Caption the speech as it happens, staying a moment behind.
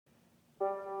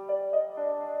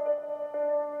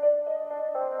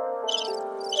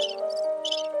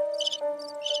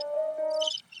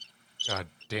God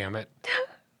damn it.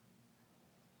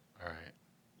 All right.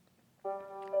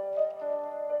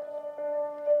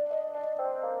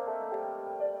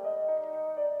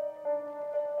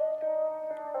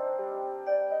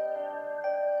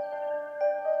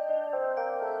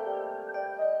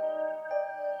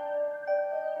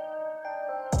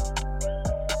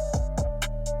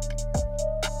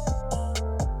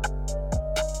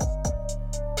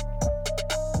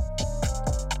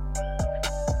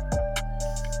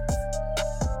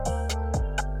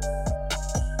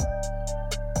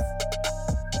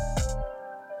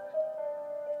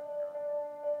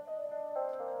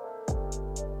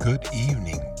 Good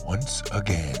evening once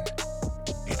again.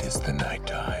 It is the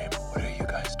nighttime. What are you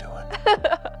guys doing?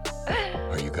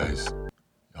 Are you guys...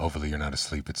 Hopefully you're not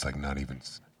asleep. It's like not even...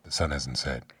 The sun hasn't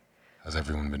set. How's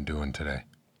everyone been doing today?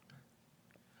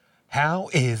 How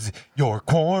is your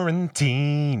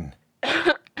quarantine?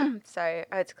 Sorry,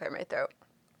 I had to clear my throat.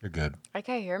 You're good. I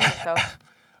can't hear myself.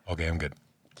 Okay, I'm good.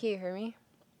 Can you hear me?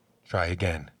 Try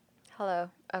again. Hello.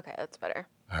 Okay, that's better.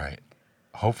 All right.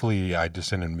 Hopefully I just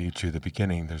didn't mute you at the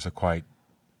beginning. There's a quite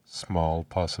small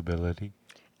possibility.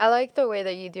 I like the way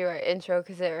that you do our intro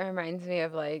because it reminds me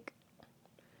of like,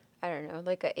 I don't know,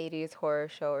 like a 80s horror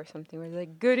show or something where it's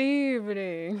like, good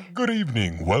evening. Good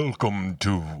evening. Welcome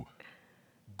to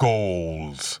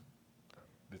Goals.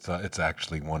 It's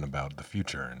actually one about the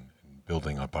future and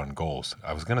building up on goals.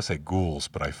 I was going to say ghouls,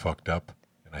 but I fucked up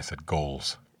and I said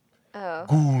goals. Oh.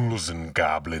 Ghouls and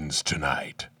Goblins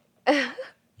tonight.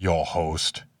 Your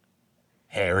host,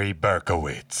 Harry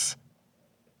Berkowitz.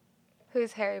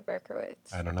 Who's Harry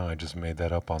Berkowitz? I don't know. I just made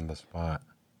that up on the spot.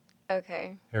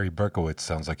 Okay. Harry Berkowitz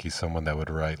sounds like he's someone that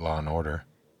would write Law and Order.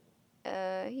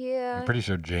 Yeah. I'm pretty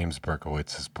sure James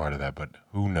Berkowitz is part of that, but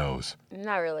who knows? I'm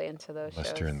not really into those Unless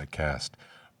shows. you're in the cast.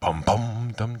 Bum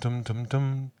bum dum dum dum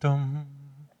dum dum.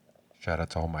 Shout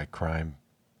out to all my crime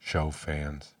show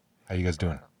fans. How you guys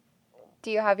doing?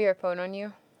 Do you have your phone on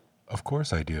you? Of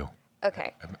course I do.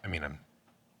 Okay.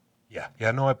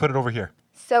 Yeah, no, I put it over here.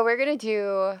 So we're going to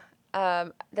do,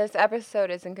 this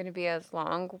episode isn't going to be as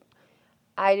long.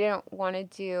 I didn't want to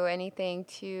do anything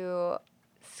too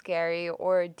scary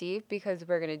or deep because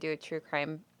we're going to do a true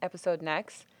crime episode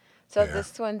next. So Fair.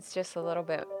 this one's just a little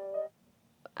bit,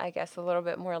 I guess, a little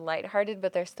bit more lighthearted,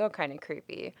 but they're still kind of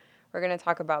creepy. We're going to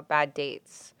talk about bad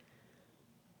dates.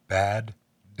 Bad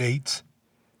dates?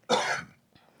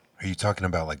 Are you talking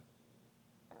about like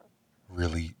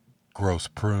really gross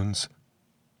prunes?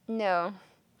 No,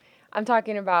 I'm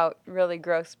talking about really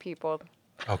gross people.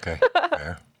 Okay,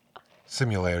 fair.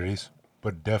 Similarities,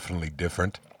 but definitely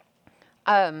different.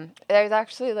 There's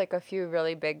actually like a few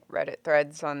really big Reddit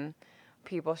threads on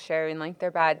people sharing like their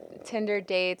bad Tinder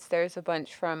dates. There's a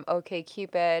bunch from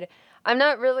OkCupid. I'm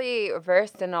not really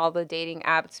versed in all the dating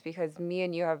apps because me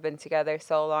and you have been together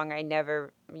so long I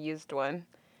never used one.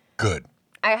 Good.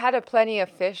 I had a Plenty of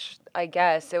Fish, I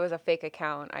guess. It was a fake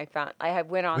account I found.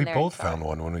 Went on We there. both found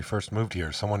one when we first moved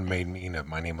here. Someone made me,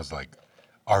 my name was like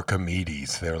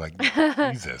Archimedes. They were like,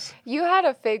 Jesus. You had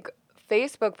a fake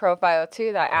Facebook profile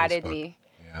too that added Facebook. me.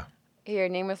 Yeah. Your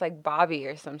name was like Bobby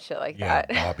or some shit like Yeah, that.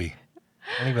 Bobby.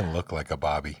 I don't even look like a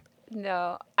Bobby.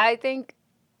 No, I think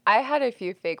I had a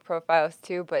few fake profiles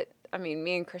too, but I mean,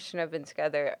 me and Christian have been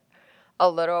together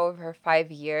a little over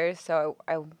 5 years, so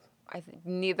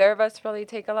neither of us really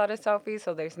take a lot of selfies,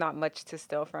 so there's not much to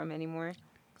steal from anymore.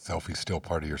 Selfie's still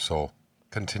part of your soul.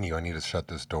 Continue. I need to shut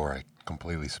this door. I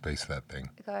completely spaced that thing.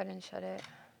 Go ahead and shut it.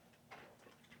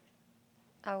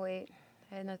 I'll wait.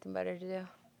 I had nothing better to do.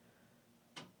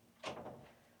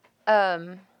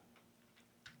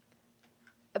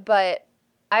 But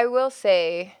I will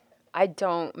say I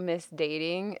don't miss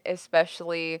dating,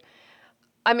 especially,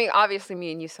 I mean, obviously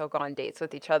me and you still go on dates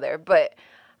with each other, but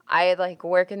I like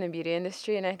work in the beauty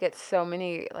industry and I get so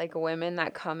many like women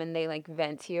that come and they like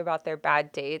vent to you about their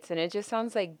bad dates, and it just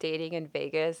sounds like dating in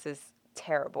Vegas is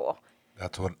terrible.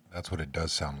 That's what it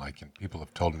does sound like, and people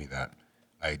have told me that.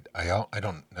 I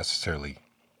don't necessarily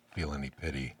feel any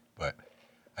pity, but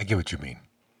I get what you mean.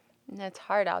 And it's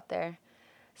hard out there.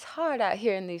 It's hard out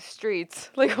here in these streets.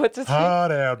 Like, what's his name?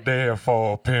 Hot out there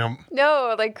for a pimp.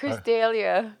 No, like Chris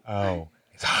D'Elia. Oh,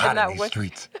 it's hot that in these what-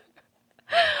 streets.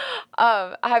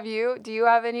 Do you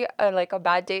have any, like a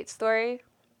bad date story?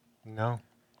 No.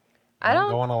 I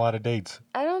don't go on a lot of dates.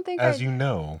 I don't think As you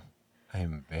know, I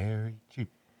am very cheap.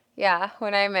 Yeah,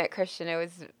 when I met Christian, it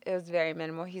was very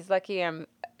minimal. He's lucky I'm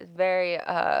very,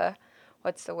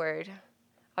 what's the word?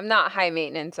 I'm not high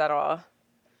maintenance at all.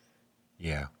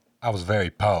 Yeah, I was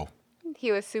very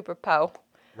He was super po.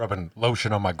 rubbing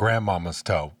lotion on my grandmama's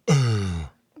toe.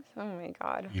 So Oh my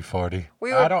God. E40.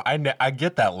 We I were- don't. I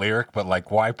get that lyric, but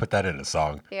like, why put that in a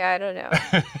song? Yeah, I don't know.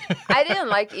 I didn't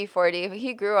like E40.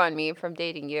 He grew on me from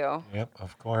dating you. Yep,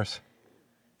 of course.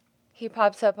 He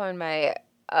pops up on my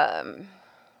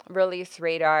release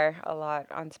radar a lot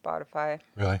on Spotify.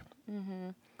 Really?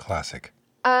 Classic.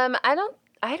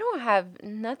 I don't have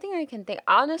nothing I can think.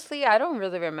 Honestly, I don't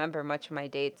really remember much of my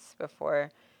dates before.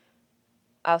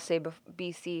 I'll say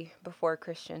BC, before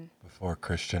Christian. Before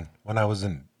Christian, when I was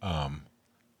in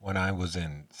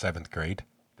 7th grade,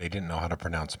 they didn't know how to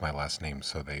pronounce my last name,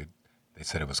 so they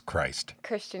said it was Christ.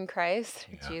 Christian Christ?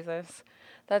 Yeah. Jesus.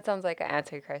 That sounds like an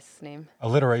Antichrist's name.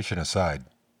 Alliteration aside,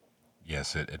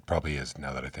 yes, it probably is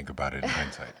now that I think about it in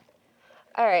hindsight.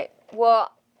 All right.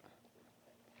 Well,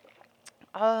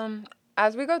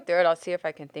 as we go through it, I'll see if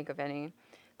I can think of any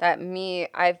that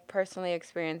I've personally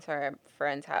experienced or our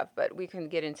friends have, but we can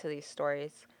get into these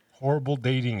stories. Horrible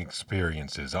dating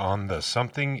experiences on the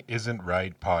Something Isn't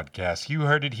Right podcast. You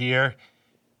heard it here.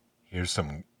 Here's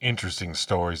some interesting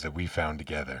stories that we found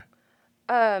together.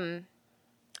 I'll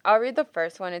read the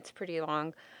first one. It's pretty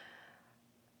long.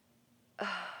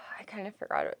 I kind of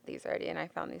forgot these already, and I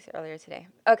found these earlier today.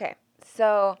 Okay,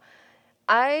 so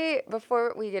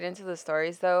before we get into the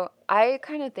stories, though, I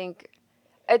kind of think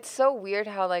it's so weird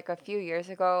how, like, a few years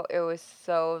ago, it was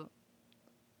so,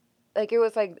 like, it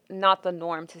was, like, not the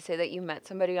norm to say that you met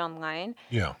somebody online.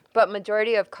 Yeah. But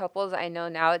majority of couples I know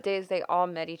nowadays, they all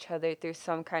met each other through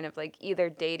some kind of, like, either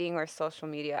dating or social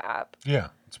media app. Yeah.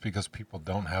 It's because people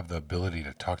don't have the ability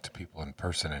to talk to people in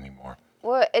person anymore.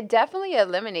 Well, it definitely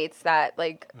eliminates that,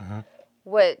 like,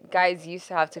 what guys used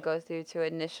to have to go through to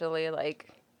initially, like...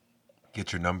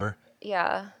 Get your number?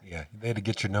 Yeah. Yeah, they had to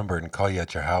get your number and call you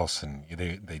at your house, and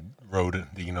they the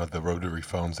rotary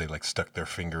phones, they like stuck their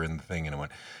finger in the thing and it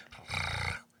went.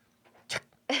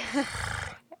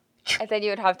 And then you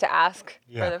would have to ask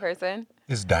Yeah. for the person.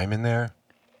 Is Diamond there?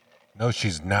 No,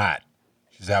 she's not.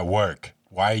 She's at work.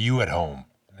 Why are you at home?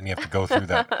 And then you have to go through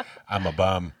that. I'm a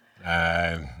bum.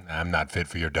 I'm not fit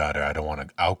for your daughter. I don't want to.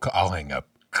 I'll hang up.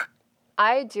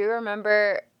 I do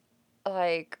remember,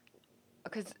 like,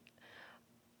 because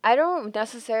I don't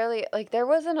necessarily, like, there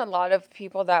wasn't a lot of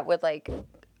people that would, like,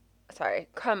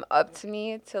 come up to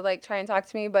me to, like, try and talk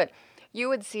to me, but you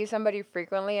would see somebody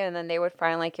frequently, and then they would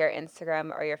find, like, your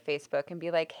Instagram or your Facebook and be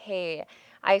like, hey,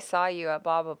 I saw you at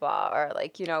blah, blah, blah, or,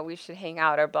 like, you know, we should hang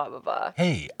out or blah, blah, blah.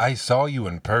 Hey, I saw you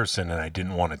in person and I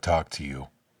didn't want to talk to you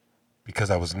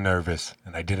because I was nervous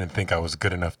and I didn't think I was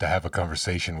good enough to have a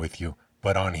conversation with you.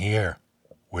 But on here,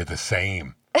 we're the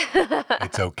same.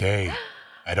 It's okay.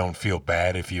 I don't feel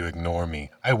bad if you ignore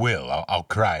me. I will. I'll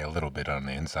cry a little bit on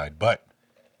the inside, but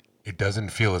it doesn't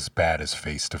feel as bad as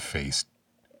face-to-face.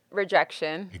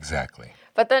 Rejection. Exactly.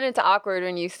 But then it's awkward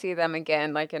when you see them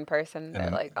again, like, in person. And They're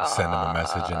then like, oh. send them a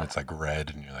message and it's like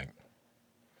red and you're like,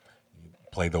 you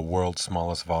play the world's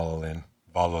smallest violin.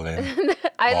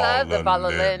 I love the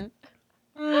violin.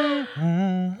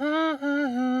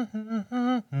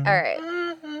 All right.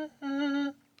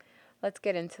 Let's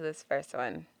get into this first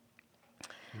one.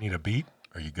 You need a beat?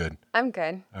 Are you good? I'm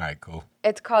good. All right, cool.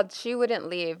 It's called She Wouldn't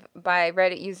Leave by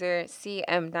Reddit user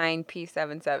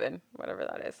CM9P77, whatever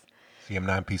that is.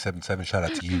 CM9P77, shout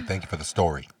out to you. Thank you for the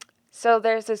story. So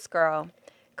there's this girl,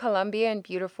 Colombian,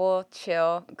 beautiful,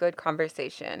 chill, good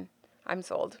conversation. I'm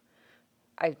sold.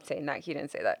 I'm saying that. He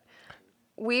didn't say that.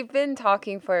 We've been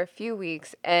talking for a few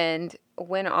weeks and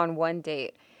went on one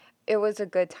date. It was a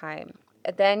good time.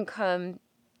 Then come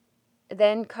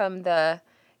the,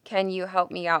 can you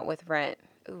help me out with rent?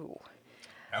 Ooh.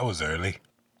 That was early.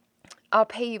 I'll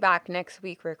pay you back next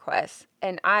week request.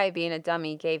 And I, being a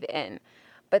dummy, gave in.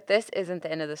 But this isn't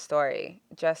the end of the story,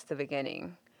 just the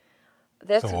beginning.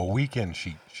 So a weekend,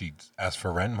 she asked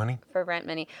for rent money? For rent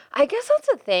money. I guess that's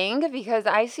a thing because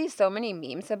I see so many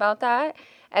memes about that.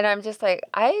 And I'm just like,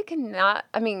 I cannot,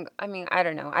 I mean, I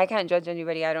don't know. I can't judge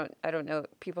anybody. I don't know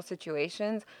people's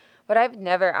situations. But I've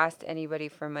never asked anybody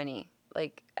for money,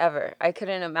 like, ever. I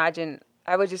couldn't imagine.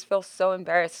 I would just feel so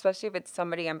embarrassed, especially if it's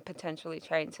somebody I'm potentially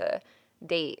trying to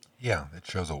date. Yeah, it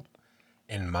shows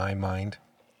in my mind,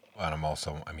 but I'm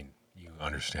also, you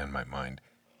understand my mind,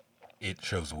 it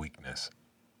shows weakness.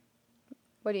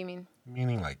 What do you mean?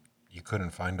 Meaning, like, you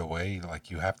couldn't find a way, like,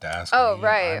 you have to ask Oh, me,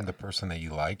 right. I'm the person that you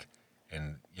like,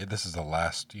 and this is the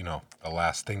last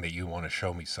thing that you want to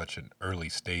show me such an early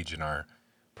stage in our,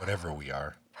 whatever we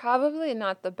are. Probably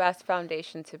not the best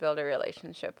foundation to build a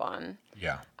relationship on.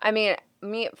 Yeah. I mean,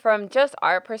 from just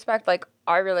our perspective, like,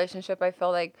 our relationship, I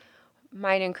feel like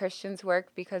mine and Christian's work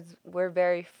because we're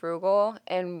very frugal.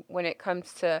 And when it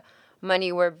comes to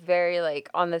money, we're very like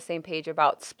on the same page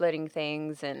about splitting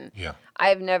things. And Yeah.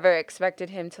 I've never expected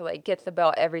him to like get the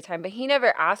bill every time, but he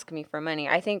never asked me for money.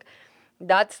 I think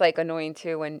that's like annoying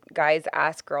too when guys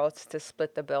ask girls to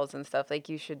split the bills and stuff. Like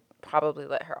you should probably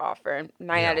let her offer.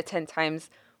 9 Yeah. out of 10 times,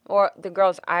 or the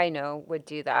girls I know would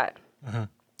do that.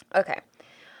 Okay.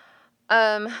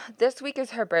 This week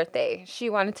is her birthday. She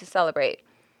wanted to celebrate.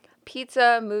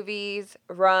 Pizza, movies,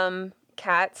 rum,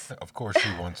 cats, Of course she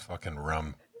wants fucking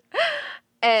rum from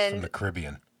and the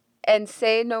Caribbean.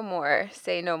 say no more.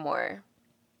 Say no more.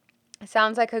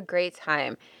 Sounds like a great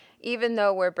time, even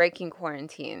though we're breaking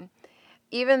quarantine.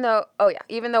 Even though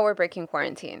we're breaking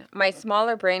quarantine. My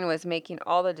smaller brain was making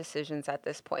all the decisions at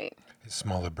this point. His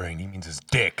smaller brain, he means his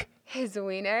dick. His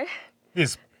wiener.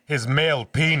 His male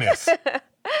penis.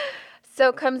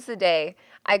 So comes the day.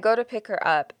 I go to pick her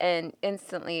up, and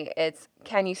instantly it's,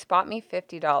 can you spot me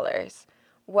 $50?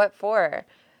 What for?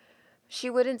 She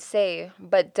wouldn't say,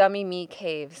 but dummy me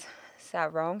caves. Is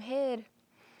that wrong head?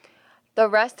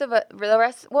 Well,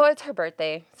 it's her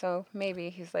birthday, so maybe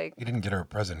he's like, He didn't get her a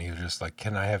present. He was just like,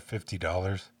 can I have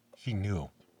 $50? She knew.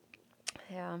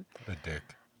 yeah. What a dick.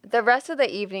 The rest of the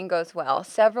evening goes well.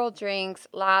 Several drinks,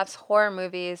 laughs, horror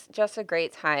movies, just a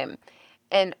great time.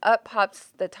 And up pops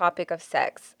the topic of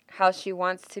sex, how she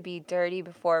wants to be dirty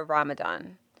before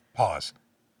Ramadan. Pause.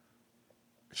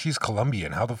 She's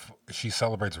Colombian. How she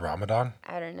celebrates Ramadan?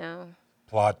 I don't know.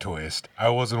 Plot twist. I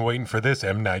wasn't waiting for this,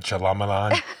 M. Night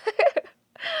Shyamalan.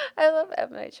 I love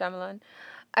M. Night Shyamalan.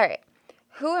 All right.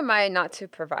 Who am I not to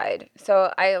provide?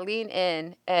 So I lean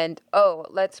in and,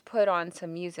 let's put on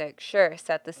some music. Sure,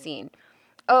 set the scene.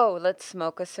 Oh, let's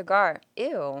smoke a cigar.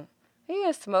 Ew. Are you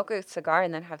going to smoke a cigar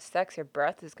and then have sex? Your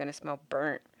breath is going to smell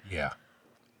burnt. Yeah.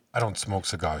 I don't smoke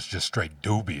cigars, just straight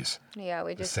doobies. Yeah,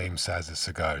 we The just... same size as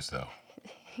cigars, though.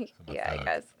 Yeah, I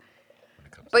guess. When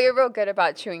it comes But you're real good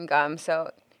about chewing gum,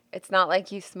 so it's not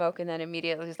like you smoke and then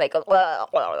immediately it's like, put Yeah,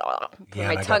 my and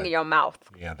I tongue gotta- in your mouth.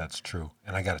 Yeah, that's true.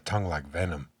 And I got a tongue like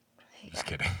venom. Just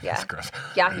kidding. Yeah. That's gross.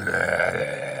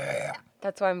 Yeah,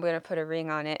 that's why I'm going to put a ring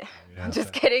on it. Yeah, I'm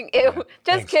just so- kidding. Ew. Just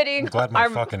Thanks. kidding. I'm glad my Our-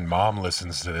 fucking mom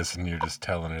listens to this and you're just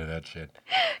telling her that shit.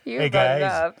 You Hey, brought it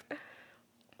guys. up.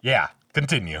 Yeah,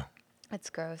 continue. It's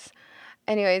gross.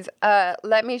 Anyways,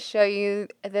 let me show you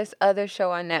this other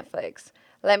show on Netflix.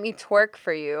 Let me twerk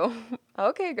for you.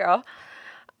 Okay, girl.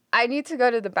 I need to go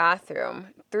to the bathroom.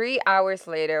 3 hours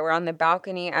later, we're on the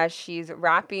balcony as she's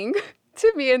rapping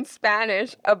to me in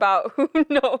Spanish about who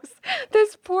knows.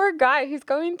 This poor guy, he's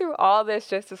going through all this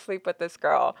just to sleep with this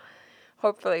girl.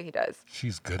 Hopefully he does.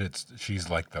 She's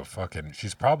like the fucking,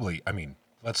 she's probably,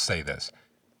 let's say this.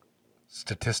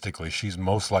 Statistically, she's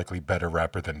most likely better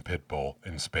rapper than Pitbull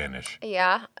in Spanish.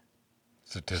 Yeah,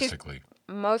 Statistically.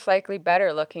 most likely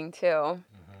better looking too.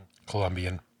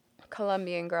 Colombian.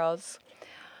 Colombian girls.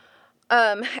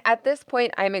 At this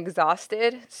point, I'm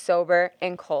exhausted, sober,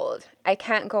 and cold. I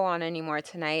can't go on anymore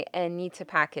tonight and need to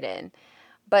pack it in.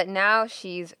 But now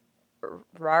she's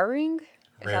raring?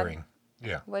 Raring.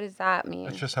 Yeah. What does that mean?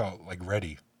 That's just how, like,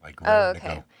 ready. Like, Oh, ready to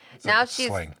okay. go. It's Now like she's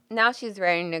slang.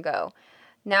 raring to go.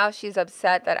 Now she's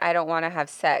upset that I don't want to have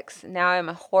sex. Now I'm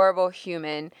a horrible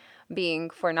human being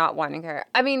for not wanting her.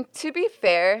 I mean, to be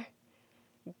fair,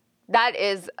 that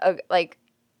is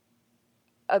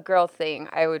a girl thing.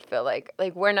 I would feel like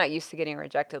we're not used to getting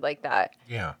rejected like that.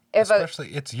 Yeah. If a- Especially,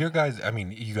 it's your guys,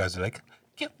 you guys are like,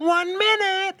 get 1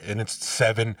 minute. And it's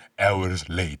 7 hours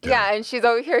later. Yeah, and she's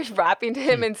over here rapping to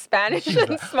him in Spanish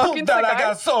and smoking "Junta la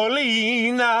cigars.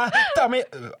 gasolina,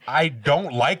 dame-" I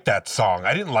don't like that song.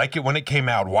 I didn't like it when it came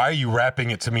out. Why are you rapping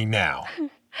it to me now?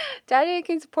 Daddy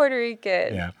King's Puerto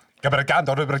Rican. Yeah.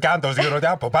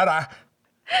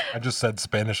 I just said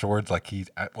Spanish words like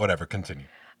whatever, continue.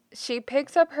 She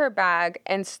picks up her bag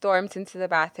and storms into the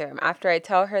bathroom after I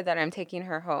tell her that I'm taking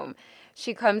her home.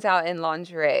 She comes out in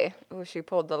lingerie. Oh, she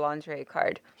pulled the lingerie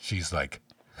card. She's like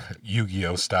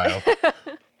Yu-Gi-Oh style.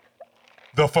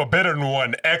 The Forbidden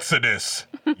One, Exodus.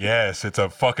 Yes, it's a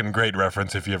fucking great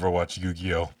reference if you ever watch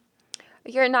Yu-Gi-Oh.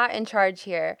 You're not in charge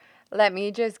here. Let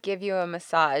me just give you a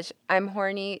massage. I'm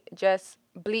horny. Just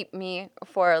bleep me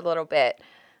for a little bit.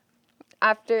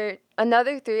 After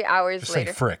another 3 hours Just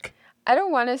later. say frick. I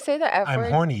don't want to say the F I'm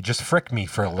word. horny. Just frick me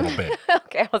for a little bit.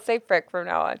 Okay, I'll say frick from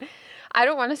now on. I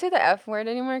don't want to say the F word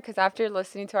anymore because after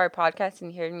listening to our podcast and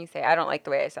hearing me say, I don't like the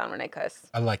way I sound when I cuss.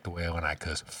 I like the way when I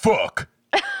cuss. Fuck.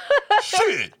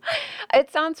 Shit.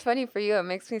 It sounds funny for you. It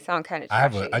makes me sound kind of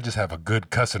trashy. I just have a good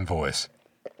cussing voice.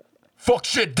 Fuck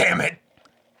shit, damn it.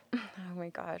 Oh my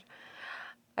God.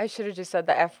 I should have just said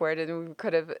the F word and we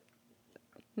could have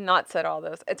not said all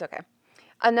those. It's okay.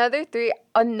 Another 3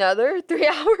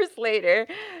 hours later,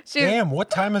 she's Damn, what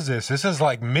time is this? This is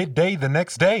like midday the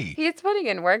next day. he's putting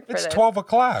in work for It's this. 12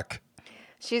 o'clock.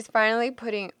 She finally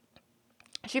put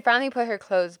her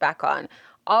clothes back on,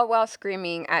 all while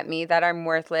screaming at me that I'm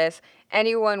worthless.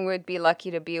 Anyone would be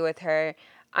lucky to be with her.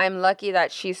 I'm lucky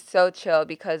that she's so chill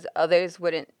because others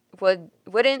wouldn't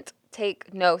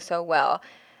take no so well.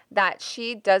 That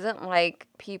she doesn't like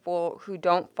people who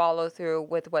don't follow through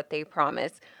with what they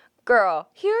promise. Girl,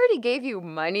 he already gave you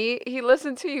money. He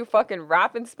listened to you fucking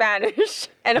rap in Spanish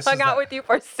and This hung is out that- with you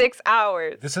for 6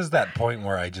 hours. This is that point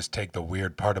where I just take the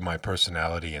weird part of my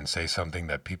personality and say something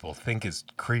that people think is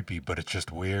creepy, but it's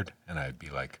just weird. And I'd be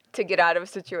like, To get out of a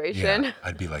situation. yeah,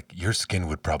 I'd be like, your skin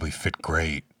would probably fit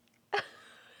great.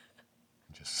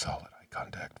 Just solid eye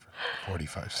contact for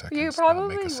 45 seconds. You not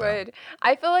probably make a sound. would.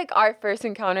 I feel like our first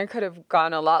encounter could have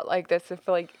gone a lot like this if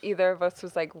like either of us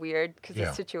was like weird because Yeah.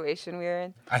 the situation we were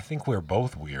in. I think we're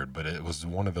both weird, but it was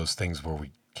one of those things where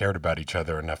we cared about each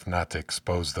other enough not to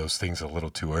expose those things a little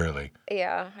too early.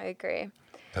 Yeah, I agree.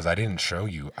 Because I didn't show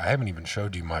you. I haven't even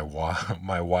showed you my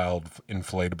my wild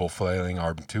inflatable flailing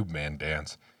arm tube man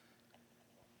dance.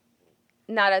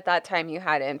 Not at that time you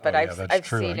hadn't, but Oh, I've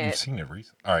seen You've it. seen it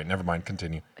recently. All right, never mind.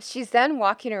 Continue. She's then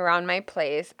walking around my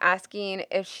place asking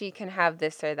if she can have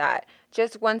this or that.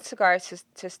 Just one cigar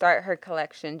to start her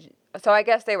collection. So I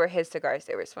guess they were his cigars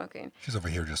they were smoking. She's over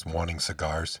here just wanting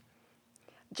cigars.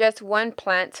 Just one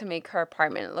plant to make her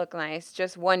apartment look nice.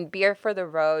 Just one beer for the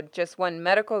road. Just one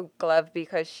medical glove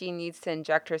because she needs to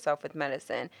inject herself with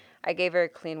medicine. I gave her a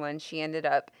clean one. She ended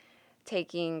up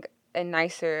taking a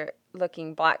nicer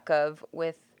looking black glove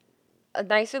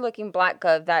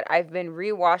that I've been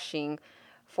rewashing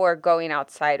for going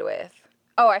outside with.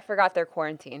 Oh, I forgot they're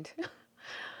quarantined.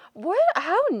 What?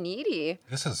 How needy.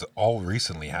 This is all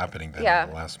recently happening then Yeah. in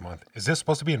the last month. Is this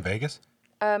supposed to be in Vegas?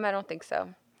 I don't think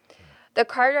so. The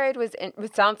car ride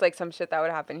it sounds like some shit that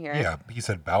would happen here. Yeah, he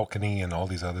said balcony and all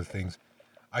these other things.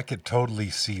 I could totally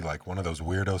see like one of those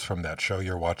weirdos from that show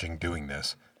you're watching doing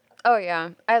this. Oh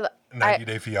yeah. 90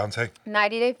 Day Fiance.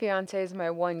 90 Day Fiance is my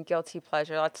one guilty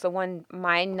pleasure. That's the one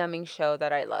mind-numbing show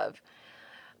that I love.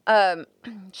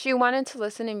 She wanted to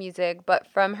listen to music, but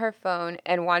from her phone,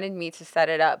 and wanted me to set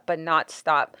it up, but not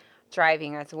stop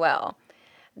driving as well.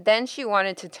 Then she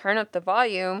wanted to turn up the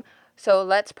volume, so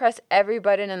let's press every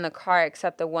button in the car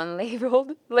except the one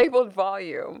labeled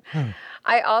volume.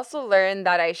 I also learned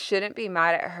that I shouldn't be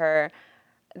mad at her,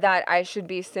 that I should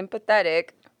be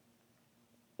sympathetic.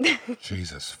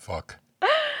 Jesus fuck.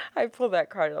 I pull that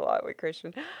card a lot with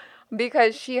Christian.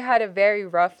 Because she had a very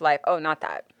rough life. Oh, not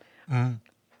that.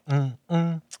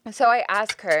 So I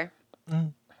ask her,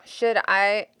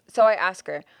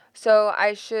 so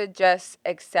I should just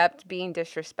accept being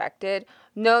disrespected?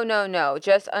 No.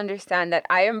 Just understand that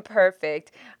I am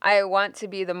perfect. I want to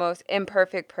be the most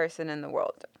imperfect person in the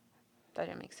world. That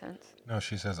didn't make sense. No,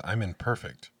 she says, I'm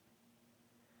imperfect.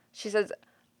 She says,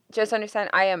 just understand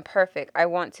I am perfect. I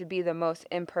want to be the most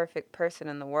imperfect person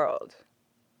in the world.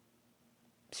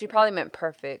 She probably meant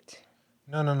perfect.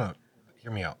 No.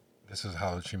 Hear me out. This is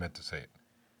how she meant to say it.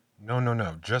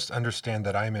 No. Just understand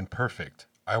that I'm imperfect.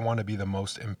 I want to be the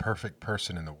most imperfect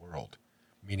person in the world.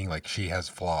 Meaning like she has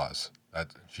flaws. That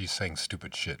she's saying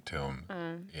stupid shit to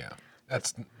him. Yeah.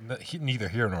 That's neither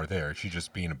here nor there. She's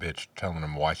just being a bitch, telling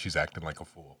him why she's acting like a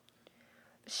fool.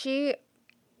 She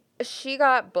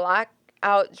got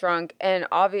blackout drunk and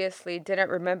obviously didn't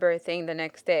remember a thing the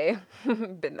next day.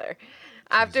 Been there.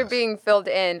 After Jesus. being filled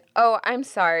in. Oh, I'm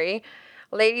sorry.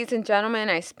 Ladies and gentlemen,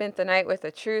 I spent the night with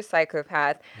a true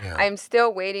psychopath. Yeah. I'm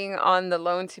still waiting on the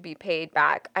loan to be paid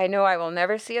back. I know I will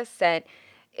never see a cent.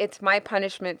 It's my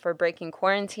punishment for breaking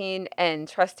quarantine and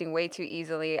trusting way too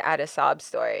easily at a sob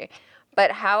story.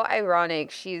 But how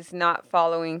ironic she's not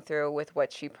following through with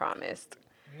what she promised.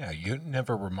 Yeah, you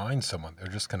never remind someone. They're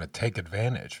just going to take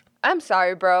advantage. I'm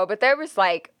sorry, bro, but there was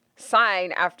like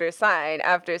sign after sign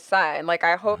after sign. Like,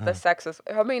 I hope the sex was,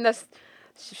 I mean,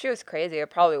 she was crazy. It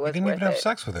probably He was didn't worth even have it.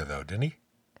 sex with her, though, didn't he?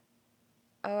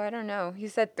 Oh, I don't know. He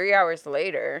said 3 hours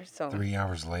later, so. 3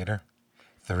 hours later?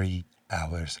 3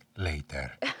 hours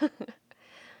later.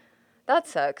 That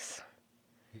sucks.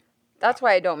 That's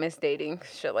why I don't miss dating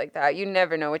shit like that. You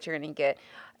never know what you're gonna get,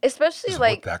 especially Just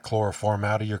like. whip that chloroform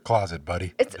out of your closet,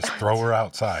 buddy. It's- Just throw her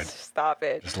outside. Stop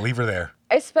it. Just leave her there.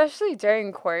 Especially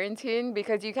during quarantine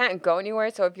because you can't go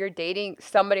anywhere. So if you're dating,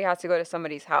 somebody has to go to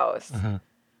somebody's house.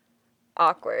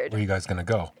 Awkward. Where are you guys going to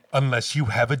go? Unless you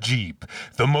have a Jeep,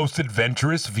 the most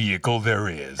adventurous vehicle there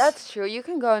is. That's true. You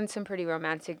can go in some pretty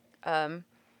romantic. You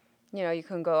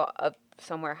can go up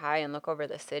somewhere high and look over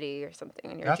the city or something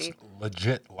in your That's Jeep.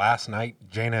 legit. Last night,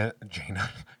 Dana,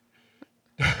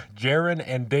 Jaron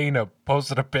and Dana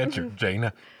posted a picture.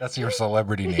 Jana, that's your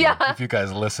celebrity name. Yeah. If you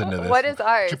guys listen to this. What is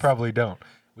ours? You probably don't.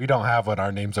 We don't have one.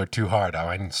 Our names are too hard.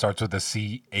 Mine starts with a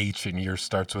C, H, and yours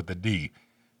starts with a D.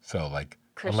 So, like,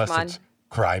 unless Krishman. it's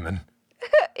Kryman.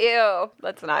 Ew,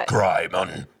 let's not.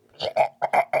 Kryman.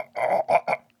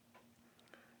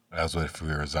 That was if we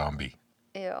were a zombie.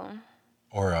 Ew.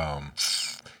 Or,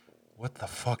 what the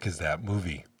fuck is that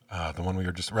movie? The one we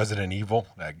were just, Resident Evil?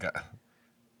 That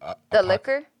guy. The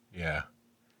liquor? Yeah.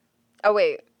 Oh,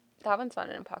 wait. That one's not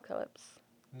an apocalypse.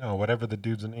 No, whatever the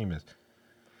dude's name is.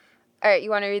 All right, you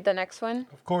want to read the next one?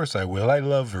 Of course I will. I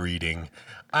love reading.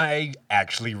 I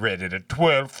actually read at a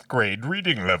 12th grade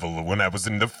reading level when I was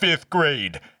in the 5th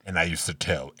grade. And I used to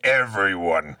tell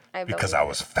everyone because I believe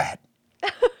was fat.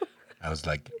 I was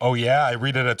like, oh yeah, I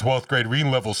read at a 12th grade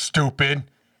reading level, stupid.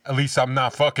 At least I'm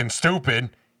not fucking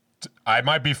stupid. I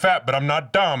might be fat, but I'm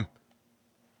not dumb.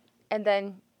 And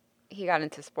then he got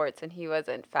into sports and he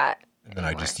wasn't fat. And then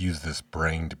I just used this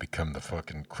brain to become the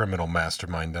fucking criminal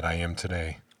mastermind that I am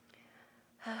today.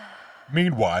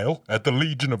 Meanwhile, at the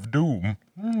Legion of Doom.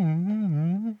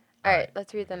 All right,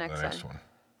 let's read the next one.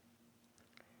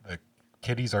 The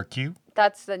kitties are cute.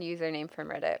 That's the username from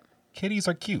Reddit. Kitties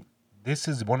are cute. This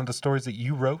is one of the stories that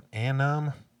you wrote, and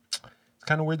it's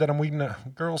kind of weird that I'm reading a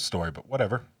girl's story, but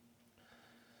whatever.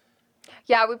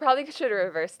 Yeah, we probably should have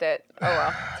reversed it. Oh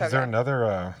well. It's Is there okay.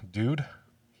 another dude?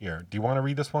 Here, do you want to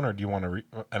read this one, or do you want to read?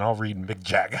 And I'll read Mick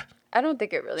Jagger. I don't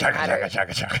think it really Jagger, matters.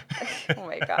 Jagger, Jagger, Jagger. Oh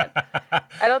my god.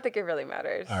 I don't think it really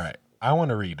matters. All right, I want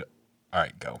to read. All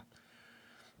right, go.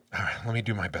 All right, let me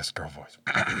do my best girl voice.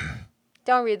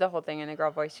 Don't read the whole thing in a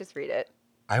girl voice. Just read it.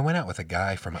 I went out with a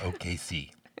guy from OKC.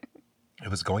 It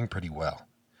was going pretty well.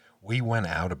 We went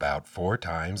out about 4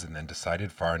 times and then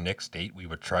decided for our next date we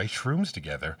would try shrooms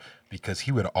together because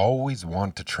he would always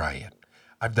want to try it.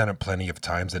 I've done it plenty of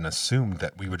times and assumed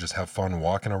that we would just have fun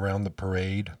walking around the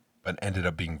parade, but ended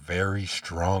up being very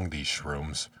strong, these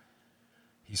shrooms.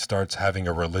 He starts having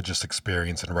a religious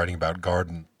experience and writing about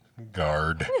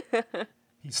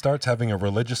He starts having a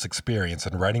religious experience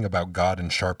and writing about God in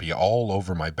Sharpie all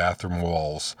over my bathroom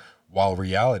walls, while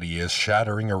reality is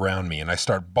shattering around me and I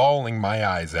start bawling my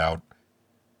eyes out.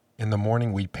 In the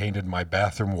morning, we painted my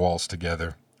bathroom walls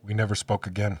together. We never spoke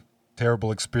again.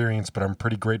 Terrible experience, but I'm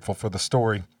pretty grateful for the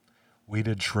story. We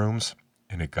did shrooms,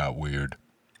 and it got weird.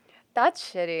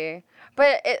 That's shitty.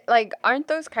 But it like aren't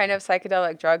those kind of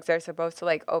psychedelic drugs that are supposed to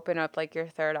like open up like your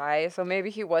third eye? So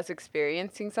maybe he was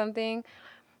experiencing something.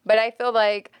 But I feel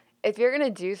like if you're gonna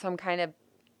do some kind of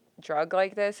drug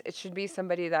like this, it should be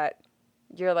somebody that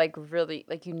you're like really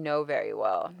like you know very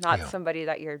well, not somebody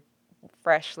that you're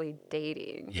freshly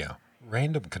dating. Yeah.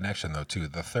 Random connection, though, too.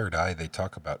 The third eye, they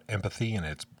talk about empathy and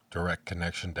its direct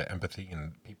connection to empathy,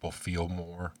 and people feel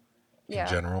more in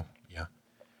general. Yeah.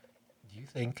 Do you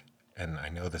think, and I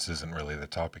know this isn't really the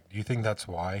topic, do you think that's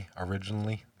why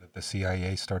originally that the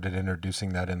CIA started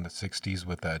introducing that in the 60s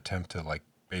with the attempt to, like,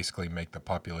 basically make the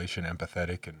population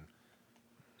empathetic and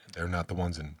they're not the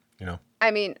ones in, you know?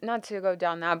 I mean, not to go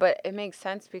down that, but it makes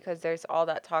sense because there's all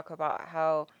that talk about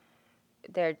how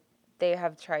they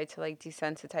have tried to like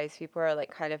desensitize people or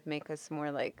like kind of make us more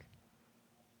like,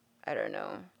 I don't know.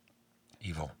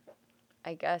 Evil.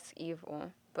 I guess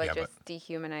evil, but Yeah, just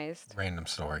dehumanized. Random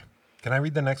story. Can I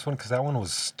read the next one? Because that one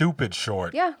was stupid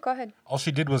short. Yeah, go ahead. All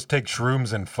she did was take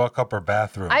shrooms and fuck up her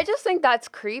bathroom. I just think that's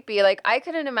creepy. Like, I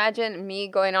couldn't imagine me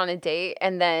going on a date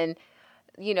and then,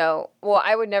 you know, well,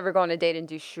 I would never go on a date and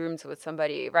do shrooms with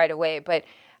somebody right away, but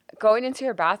going into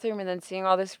your bathroom and then seeing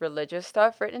all this religious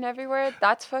stuff written everywhere,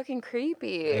 that's fucking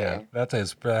creepy. Yeah, that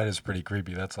is pretty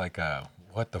creepy. That's like,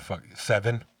 what the fuck?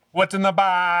 7? What's in the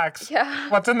box? Yeah.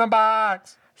 What's in the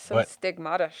box? Some But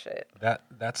stigmata shit.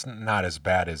 that's not as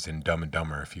bad as in Dumb and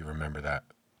Dumber, if you remember that.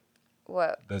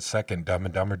 What? The second Dumb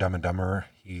and Dumber,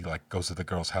 he like goes to the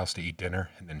girl's house to eat dinner,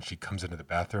 and then she comes into the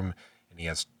bathroom, and he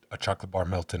has a chocolate bar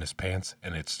melt in his pants,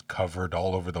 and it's covered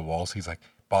all over the walls. He's like,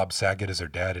 Bob Saget is her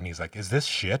dad, and he's like, is this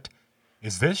shit?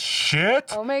 Is this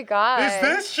shit? Oh my god. Is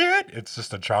this shit? It's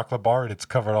just a chocolate bar and it's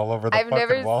covered all over the I've fucking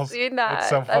never walls. seen that. It's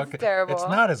so That's fucking terrible. It's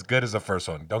not as good as the first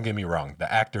one. Don't get me wrong.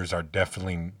 The actors are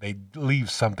definitely they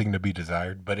leave something to be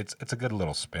desired, but it's a good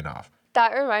little spin-off.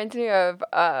 That reminds me of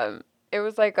it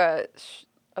was like a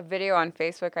video on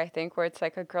Facebook, I think, where it's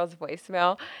like a girl's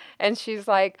voicemail, and she's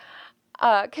like,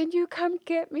 can you come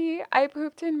get me? I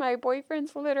pooped in my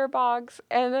boyfriend's litter box,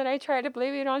 and then I tried to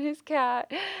blame it on his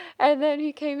cat, and then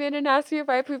he came in and asked me if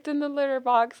I pooped in the litter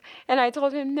box, and I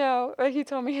told him no, but he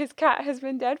told me his cat has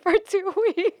been dead for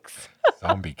 2 weeks.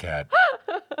 Zombie cat.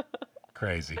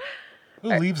 Crazy. Who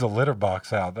leaves a litter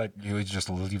box out? That he just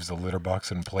leaves a litter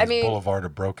box and plays mean- Boulevard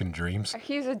of Broken Dreams.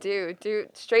 He's a dude.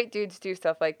 Straight dudes do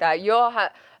stuff like that. You'll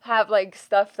have like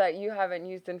stuff that you haven't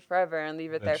used in forever and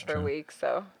leave it That's there for a true. week.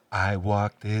 So. I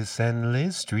walk this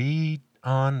endless street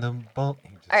on the boat.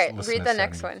 All right, read the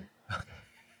next one.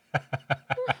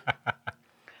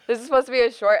 This is supposed to be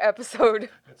a short episode.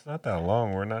 It's not that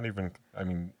long. We're not even. I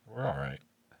mean, we're all right.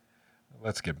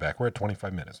 Let's get back. We're at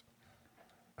 25 minutes.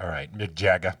 All right, Mick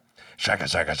Jagger.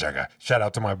 Shagga. Shout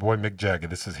out to my boy Mick Jagger.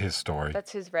 This is his story.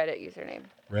 That's his Reddit username.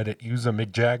 Reddit user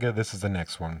Mick Jagger. This is the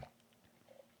next one.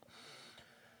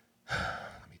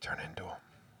 Let me turn into him.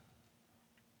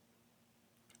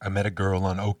 I met a girl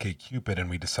on OkCupid and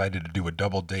we decided to do a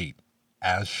double date,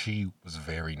 as she was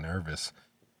very nervous.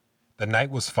 The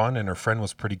night was fun and her friend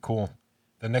was pretty cool.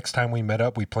 The next time we met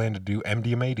up, we planned to do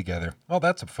MDMA together. Well,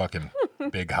 that's a fucking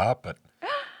big hop, but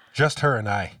just her and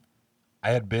I. I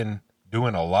had been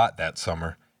doing a lot that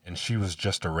summer, and she was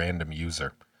just a random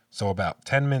user. So about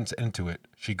 10 minutes into it,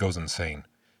 she goes insane.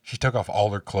 She took off all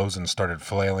her clothes and started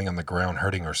flailing on the ground,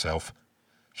 hurting herself.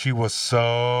 She was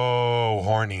so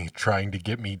horny trying to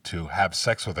get me to have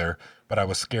sex with her, but I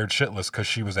was scared shitless because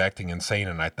she was acting insane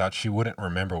and I thought she wouldn't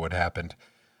remember what happened.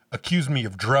 Accused me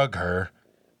of drug her.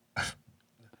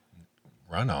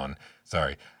 Run on.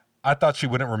 Sorry. I thought she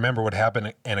wouldn't remember what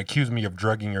happened and accused me of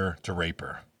drugging her to rape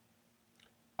her.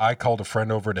 I called a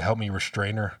friend over to help me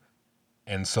restrain her,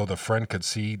 and so the friend could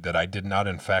see that I did not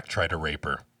in fact try to rape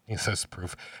her. He says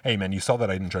proof. Hey man, you saw that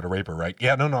I didn't try to rape her, right?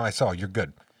 Yeah, no, I saw. You're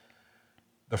good.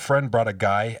 The friend brought a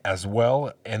guy as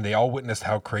well, and they all witnessed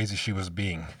how crazy she was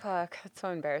being. Fuck, that's so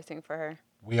embarrassing for her.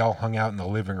 We all hung out in the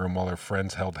living room while her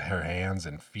friends held her hands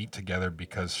and feet together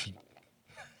because she...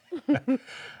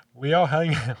 We all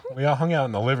hung out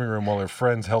in the living room while her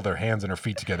friends held her hands and her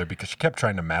feet together because she kept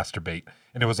trying to masturbate,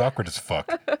 and it was awkward as fuck.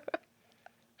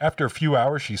 After a few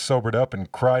hours, she sobered up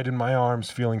and cried in my arms,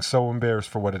 feeling so embarrassed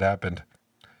for what had happened.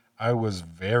 I was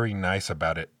very nice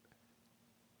about it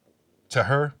to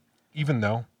her, even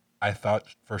though I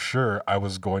thought for sure I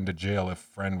was going to jail if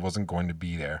friend wasn't going to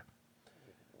be there.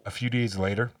 A few days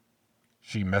later,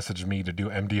 she messaged me to do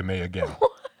MDMA again.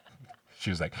 She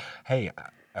was like, hey,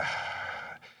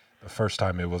 the first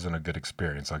time it wasn't a good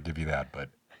experience, I'll give you that, but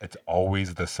it's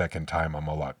always the second time I'm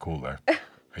a lot cooler.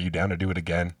 Are you down to do it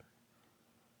again?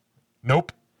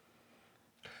 Nope.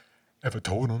 Ever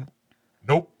told on him?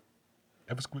 Nope.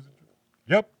 Ever squeezed it?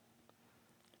 Yep.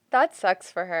 That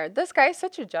sucks for her. This guy's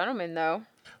such a gentleman, though.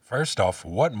 First off,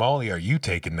 what Molly are you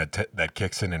taking that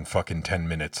kicks in fucking 10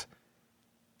 minutes?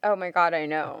 Oh my god, I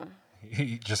know.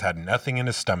 He just had nothing in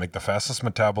his stomach, the fastest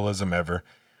metabolism ever.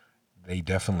 They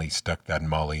definitely stuck that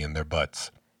Molly in their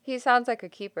butts. He sounds like a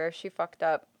keeper. She fucked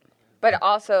up. But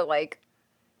also, like,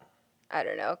 I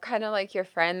don't know, kind of like your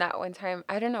friend that one time.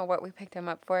 I don't know what we picked him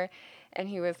up for. And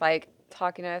he was, like,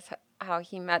 talking to us how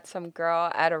he met some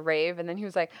girl at a rave. And then he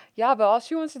was like, yeah, but all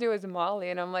she wants to do is Molly.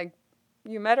 And I'm like,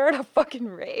 you met her at a fucking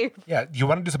rave. Yeah, you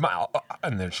want to do some...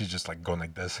 And then she's just, like, going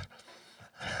like this.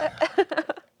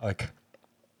 Like...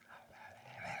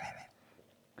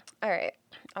 All right.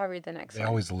 I'll read the next They one.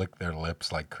 always lick their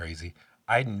lips like crazy.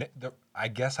 I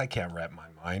guess I can't wrap my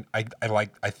mind.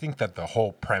 I think that the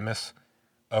whole premise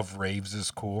of raves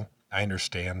is cool. I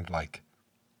understand like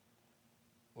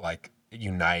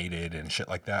United and shit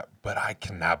like that, but I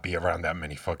cannot be around that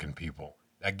many fucking people.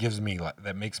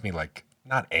 That makes me like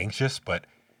not anxious, but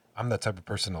I'm the type of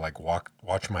person to like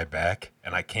watch my back,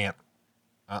 and I can't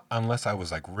unless I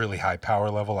was like really high power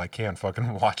level. I can't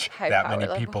fucking watch that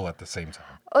many people at the same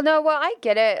time. Oh, no, well, I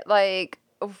get it, like,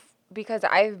 because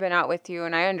I've been out with you,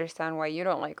 and I understand why you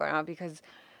don't like going out, because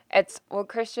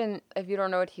Christian, if you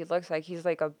don't know what he looks like, he's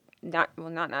like not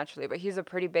naturally, but he's a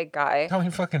pretty big guy. Don't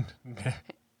you fucking...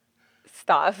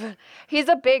 Stop. He's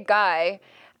a big guy,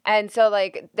 and so,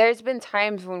 like, there's been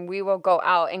times when we will go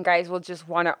out, and guys will just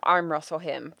want to arm wrestle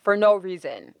him for no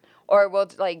reason. Or we'll,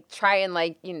 like, try and,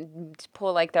 like, you know,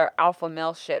 pull, like, their alpha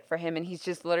male shit for him. And he's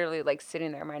just literally, like,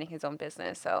 sitting there minding his own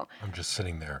business. So I'm just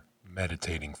sitting there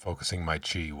meditating, focusing my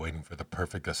chi, waiting for the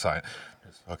perfect assignment.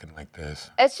 Just fucking like this.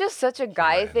 It's just such a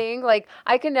guy thing. Like,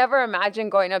 I can never imagine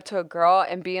going up to a girl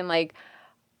and being, like,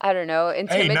 I don't know,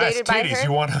 intimidated hey, nice titties. by her.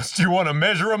 You want to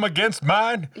measure them against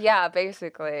mine? Yeah,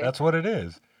 basically. That's what it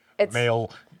is.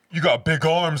 Male, you got big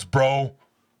arms, bro.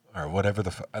 Or whatever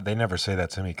they never say that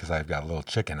to me because I've got little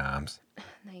chicken arms.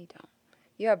 No, you don't.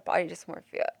 You have body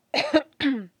dysmorphia.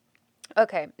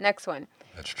 Okay, next one.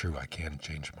 That's true. I can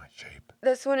change my shape.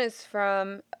 This one is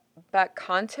from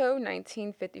Bacanto,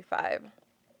 1955.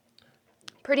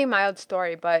 Pretty mild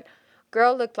story, but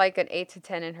girl looked like an 8 to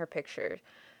 10 in her picture.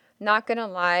 Not gonna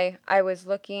lie, I was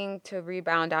looking to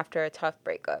rebound after a tough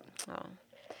breakup. Oh.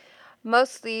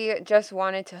 Mostly just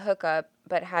wanted to hook up,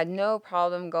 but had no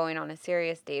problem going on a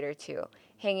serious date or two,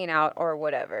 hanging out or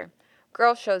whatever.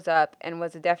 Girl shows up and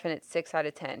was a definite 6 out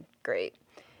of 10. Great.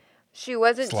 She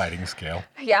wasn't... Sliding scale.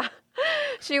 Yeah.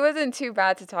 She wasn't too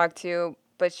bad to talk to,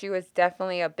 but she was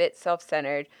definitely a bit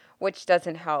self-centered, which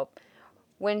doesn't help.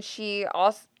 When she's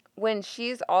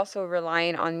also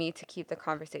relying on me to keep the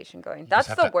conversation going. That's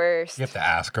the worst. You have to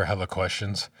ask her hella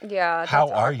questions. Yeah, that's How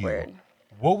are awkward. you?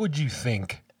 What would you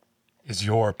think is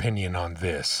your opinion on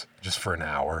this just for an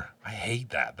hour? I hate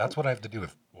that. That's what I have to do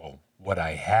with, well, what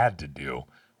I had to do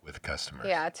with customers.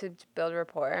 Yeah, to build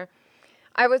rapport.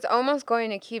 I was almost going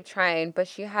to keep trying, but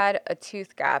she had a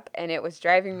tooth gap, and it was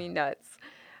driving me nuts.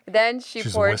 Then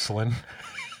She's poured... whistling.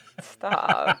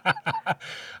 Stop.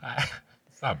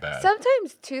 It's not bad.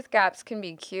 Sometimes tooth gaps can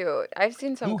be cute. I've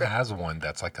seen some... Who has one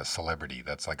that's like a celebrity,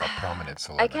 that's like a prominent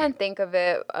celebrity? I can't think of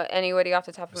it, anybody off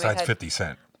the top of my head. Besides 50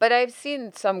 Cent. But I've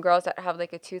seen some girls that have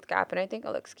like a tooth gap, and I think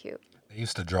it looks cute. They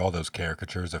used to draw those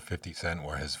caricatures of 50 Cent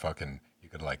where his fucking, you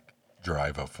could like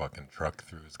drive a fucking truck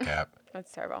through his cap.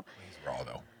 That's terrible. He's raw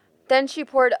though. Then she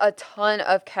poured a ton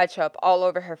of ketchup all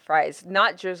over her fries.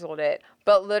 Not drizzled it,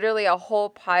 but literally a whole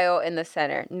pile in the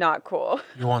center. Not cool.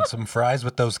 You want some fries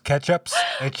with those ketchups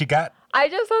that you got? I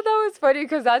just thought that was funny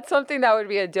because that's something that would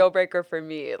be a deal breaker for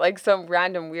me. Like some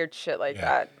random weird shit like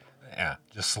that. Yeah,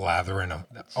 just slathering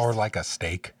or like a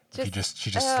steak. She just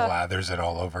slathers it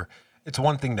all over. It's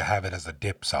one thing to have it as a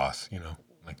dip sauce, you know,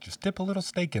 like just dip a little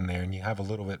steak in there and you have a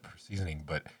little bit for seasoning,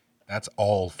 but that's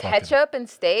all fucking... Ketchup and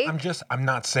steak? I'm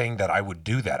not saying that I would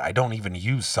do that. I don't even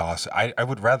use sauce. I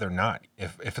would rather not.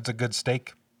 If it's a good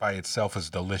steak by itself is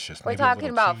delicious. We're Maybe talking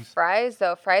about cheese. fries,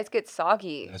 though. Fries get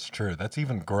soggy. That's true. That's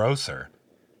even grosser.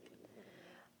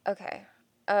 Okay.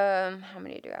 How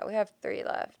many do we have? We have 3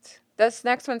 left. This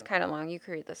next one's kind of long. You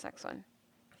can read this next one.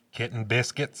 Kitten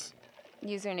Biscuits.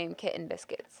 Username Kitten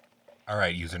Biscuits. All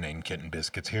right, username Kitten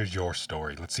Biscuits. Here's your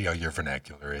story. Let's see how your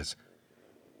vernacular is.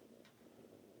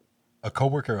 A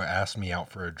coworker asked me out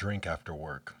for a drink after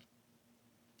work.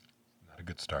 Not a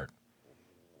good start.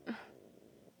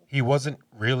 He wasn't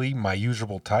really my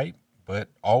usual type, but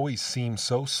always seemed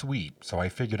so sweet, so I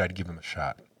figured I'd give him a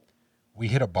shot. We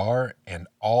hit a bar, and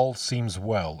all seems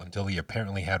well until he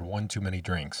apparently had one too many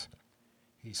drinks.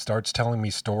 He starts telling me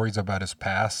stories about his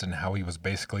past and how he was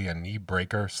basically a knee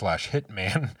breaker /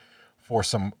 hitman for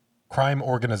some crime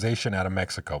organization out of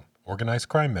Mexico. Organized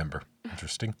crime member.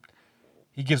 Interesting.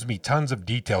 He gives me tons of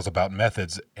details about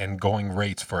methods and going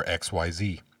rates for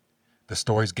XYZ. The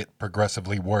stories get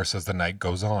progressively worse as the night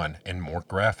goes on and more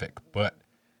graphic, but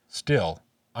still,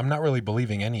 I'm not really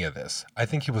believing any of this. I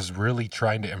think he was really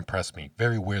trying to impress me,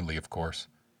 very weirdly, of course.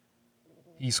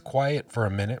 He's quiet for a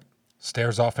minute,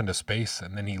 stares off into space,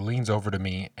 and then he leans over to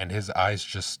me and his eyes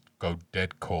just go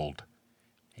dead cold.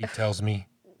 He tells me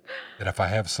that if I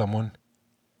have someone...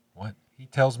 What? He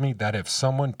tells me that if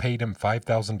someone paid him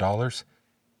 $5,000...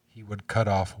 he would cut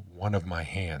off one of my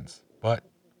hands, but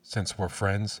since we're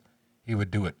friends, he would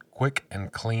do it quick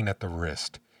and clean at the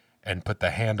wrist and put the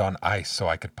hand on ice so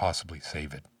I could possibly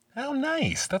save it. How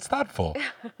nice. That's thoughtful.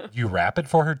 You wrap it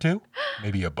for her too?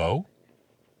 Maybe a bow?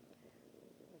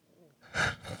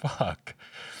 Fuck.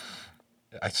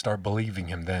 I start believing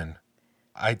him then.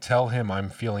 I tell him I'm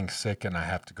feeling sick and I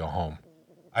have to go home.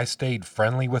 I stayed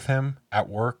friendly with him at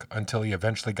work until he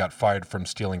eventually got fired from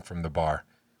stealing from the bar.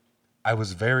 I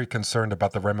was very concerned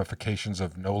about the ramifications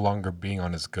of no longer being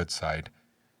on his good side.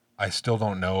 I still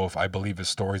don't know if I believe his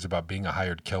stories about being a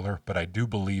hired killer, but I do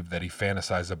believe that he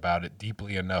fantasized about it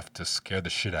deeply enough to scare the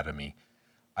shit out of me.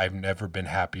 I've never been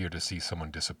happier to see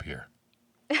someone disappear.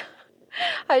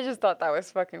 I just thought that was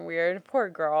fucking weird. Poor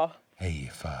girl. Hey,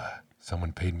 if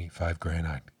someone paid me $5,000,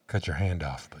 I'd cut your hand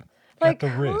off, but Like,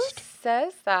 got the wrist. Who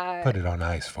says that? Put it on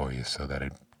ice for you so that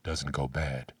it doesn't go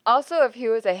bad. Also, if he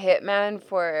was a hitman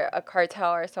for a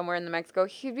cartel or somewhere in Mexico,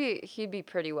 he'd be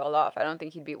pretty well off. I don't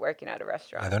think he'd be working at a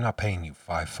restaurant. Yeah, they're not paying you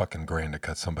 $5,000 to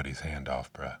cut somebody's hand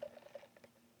off, bruh.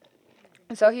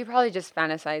 So he probably just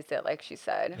fantasized it, like she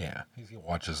said. Yeah, he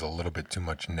watches a little bit too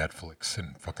much Netflix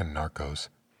and fucking Narcos.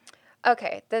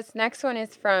 Okay, this next one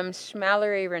is from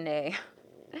Schmallery Renee.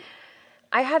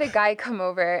 I had a guy come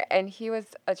over, and he was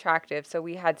attractive, so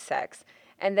we had sex,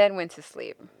 and then went to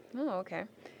sleep. Oh, okay.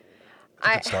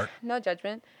 Good start. No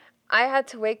judgment. I had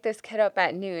to wake this kid up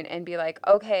at noon and be like,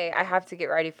 okay, I have to get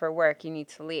ready for work. You need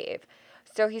to leave.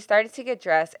 So he started to get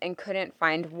dressed and couldn't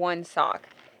find one sock.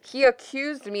 He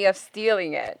accused me of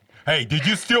stealing it. Hey, did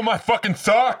you steal my fucking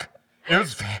sock? It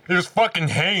was fucking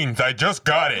Hanes. I just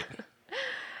got it.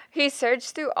 He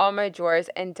searched through all my drawers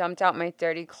and dumped out my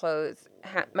dirty clothes,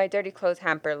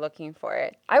 hamper looking for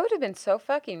it. I would have been so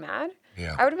fucking mad.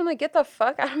 Yeah. I would have been like, get the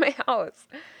fuck out of my house.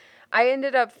 I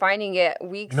ended up finding it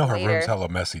weeks You know her later. room's hella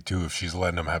messy too if she's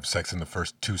letting him have sex in the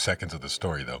first 2 seconds of the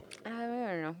story though. I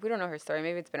don't know. We don't know her story.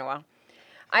 Maybe it's been a while.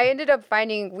 I ended up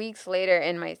finding weeks later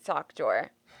in my sock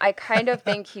drawer. I kind of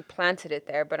think he planted it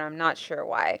there, but I'm not sure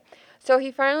why. So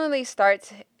he finally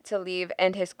starts to leave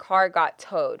and his car got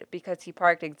towed because he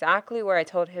parked exactly where I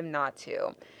told him not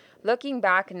to. Looking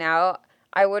back now,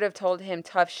 I would have told him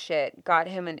tough shit, got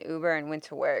him an Uber and went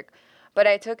to work. But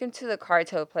I took him to the car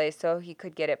tow place so he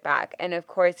could get it back. And of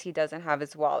course, he doesn't have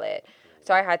his wallet.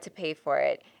 So I had to pay for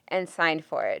it and sign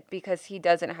for it because he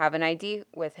doesn't have an ID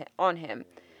on him.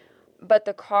 But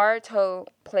the car tow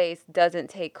place doesn't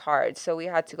take cards, so we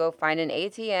had to go find an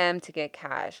ATM to get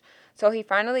cash. So he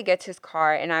finally gets his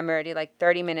car, and I'm already like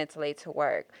 30 minutes late to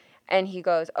work. And he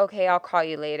goes, okay, I'll call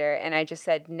you later. And I just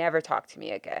said, never talk to me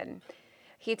again.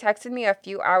 He texted me a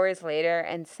few hours later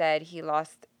and said he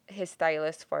lost his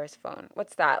stylus for his phone.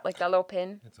 What's that? Like that little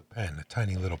pin? It's a pen, a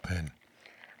tiny little pen.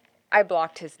 I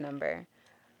blocked his number.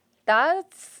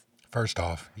 That's... First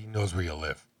off, he knows where you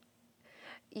live.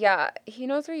 Yeah, he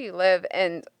knows where you live,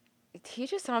 and he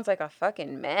just sounds like a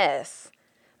fucking mess.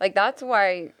 Like, that's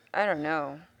why, I don't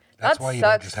know. That's That why you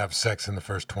sucks. don't just have sex in the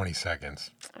first 20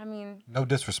 seconds. I mean, No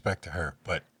disrespect to her,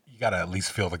 but you gotta at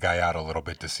least feel the guy out a little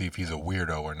bit to see if he's a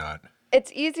weirdo or not.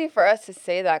 it's easy for us to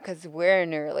say that because we're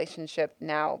in a relationship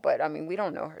now, but, I mean, we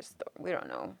don't know her story. We don't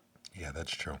know. Yeah,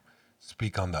 that's true.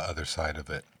 Speak on the other side of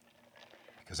it.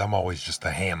 Because I'm always just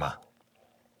the hammer.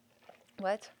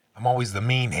 What? I'm always the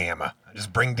mean hammer. I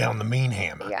just bring down the mean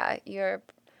hammer. Yeah, you're a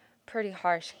pretty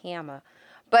harsh hammer.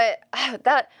 But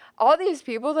all these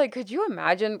people, like, could you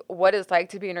imagine what it's like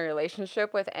to be in a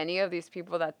relationship with any of these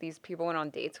people that these people went on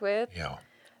dates with? Yeah.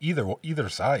 Either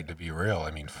side, to be real.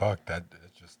 I mean, fuck, that's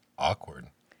just awkward.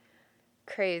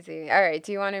 Crazy. All right,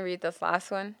 do you want to read this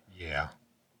last one? Yeah.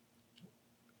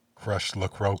 Crushed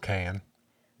LaCroix can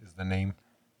is the name.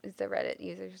 Is the Reddit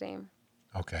user's name?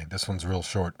 Okay, this one's real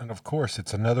short. And of course,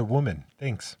 it's another woman.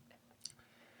 Thanks.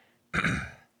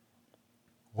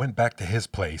 Went back to his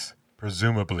place,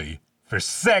 presumably for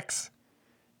sex,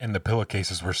 and the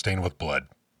pillowcases were stained with blood.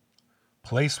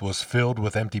 Place was filled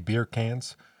with empty beer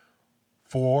cans.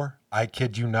 4, I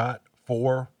kid you not,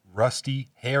 4 rusty,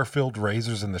 hair-filled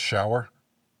razors in the shower.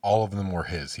 All of them were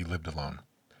his. He lived alone.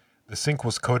 The sink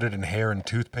was coated in hair and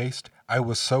toothpaste. I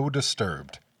was so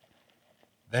disturbed.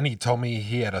 Then he told me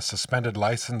he had a suspended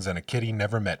license and a kid he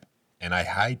never met, and I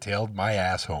hightailed my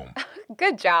ass home.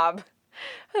 Good job.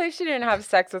 At least she didn't have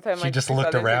sex with him. She like just these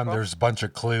looked other around, people. there's a bunch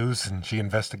of clues, and she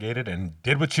investigated and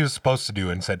did what she was supposed to do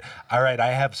and said, all right,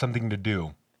 I have something to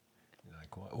do. You're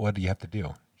like, what do you have to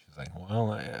do? She's like,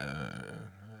 well,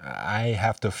 I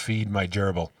have to feed my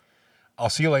gerbil. I'll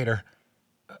see you later.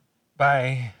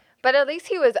 Bye. But at least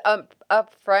he was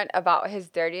upfront about his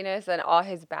dirtiness and all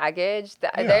his baggage.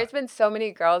 Yeah. There's been so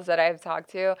many girls that I've talked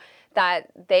to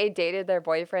that they dated their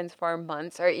boyfriends for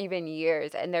months or even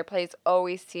years, and their place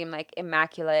always seemed like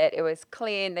immaculate. It was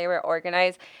clean, they were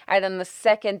organized, and then the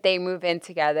second they move in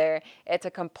together, it's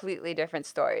a completely different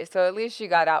story. So at least you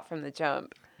got out from the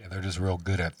jump. Yeah, they're just real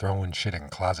good at throwing shit in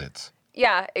closets.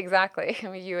 Yeah, exactly. I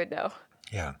mean, you would know.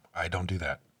 Yeah, I don't do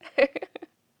that.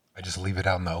 I just leave it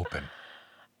out in the open.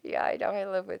 Yeah, I know. I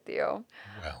live with you.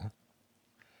 Well,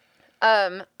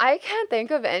 I can't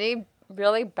think of any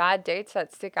really bad dates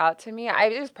that stick out to me. I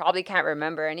just probably can't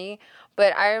remember any,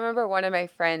 but I remember one of my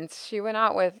friends, she went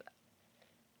out with,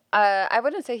 I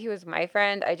wouldn't say he was my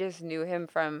friend. I just knew him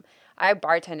from, I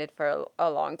bartended for a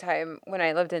long time when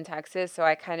I lived in Texas, so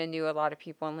I kind of knew a lot of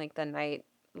people in like the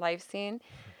nightlife scene,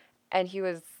 and he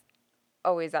was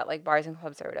always at like bars and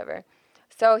clubs or whatever.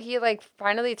 So he like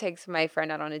finally takes my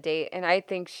friend out on a date, and I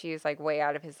think she's like way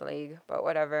out of his league, but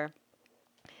whatever.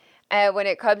 And when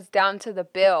it comes down to the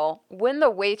bill, when the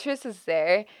waitress is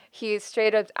there, he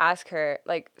straight up asks her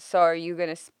like, "So are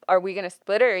we gonna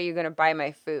split it, or are you gonna buy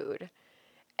my food?"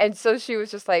 And so she was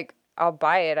just like, "I'll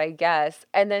buy it, I guess."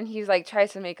 And then he's like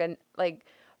tries to make a like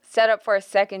set up for a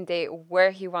second date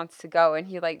where he wants to go, and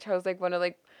he like chose like one of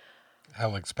like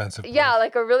how expensive. yeah,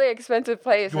 like a really expensive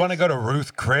place. You want to go to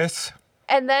Ruth Chris?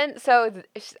 And then, so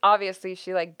obviously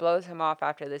she like blows him off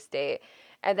after this date.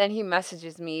 And then he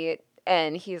messages me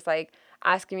and he's like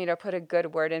asking me to put a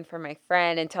good word in for my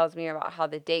friend and tells me about how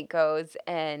the date goes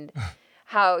and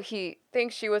how he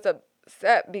thinks she was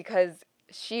upset because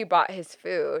she bought his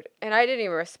food. And I didn't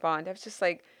even respond. I was just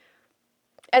like,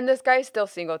 and this guy's still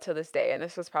single to this day. And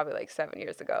this was probably like 7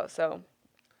 years ago. So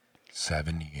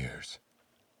 7 years.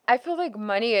 I feel like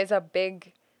money is a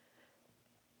big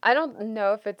I don't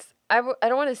know if it's I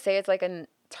don't want to say it's like a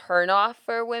turn off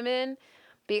for women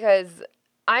because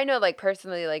I know like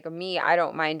personally like me, I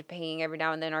don't mind paying every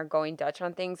now and then or going Dutch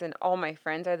on things and all my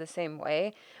friends are the same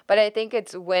way. But I think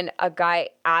it's when a guy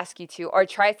asks you to or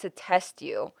tries to test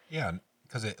you. Yeah,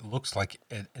 because it looks like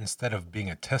instead of being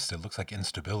a test, it looks like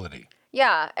instability.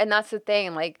 Yeah, and that's the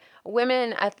thing. Like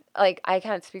women, like I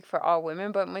can't speak for all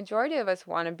women, but majority of us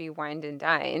want to be wined and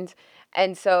dined,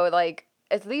 and so like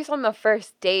at least on the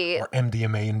first date, Or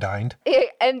MDMA and dined.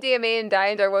 MDMA and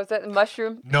dined, or what was it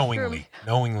mushroom? Knowingly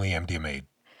MDMA.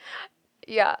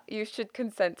 Yeah, you should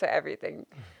consent to everything.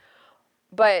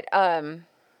 But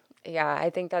yeah, I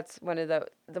think that's one of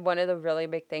the really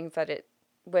big things that it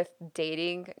with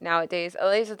dating nowadays. At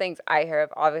least the things I hear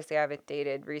of. Obviously, I haven't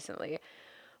dated recently,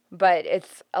 but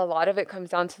it's a lot of it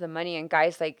comes down to the money and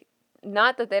guys like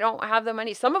not that they don't have the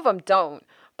money. Some of them don't,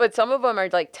 but some of them are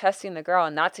like testing the girl,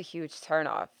 and that's a huge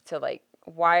turnoff. To like,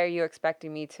 why are you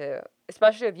expecting me to?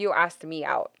 Especially if you asked me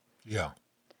out. Yeah.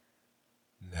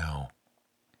 Now,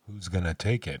 who's gonna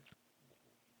take it?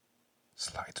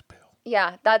 Slides bill.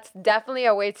 Yeah, that's definitely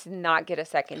a way to not get a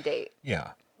second date.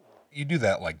 Yeah, you do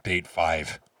that like date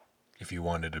 5, if you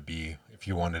wanted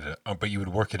to, but you would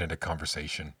work it into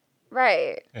conversation.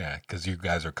 Right. Yeah, because you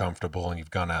guys are comfortable and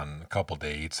you've gone out on a couple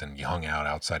dates and you hung out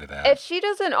outside of that. If she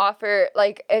doesn't offer,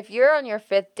 like, if you're on your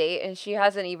 5th date and she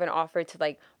hasn't even offered to,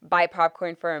 like, buy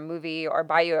popcorn for a movie or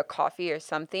buy you a coffee or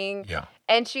something. Yeah.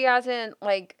 And she hasn't,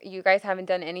 like, you guys haven't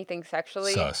done anything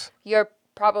sexually. Sus. You're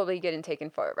probably getting taken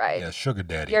for a ride. Yeah, sugar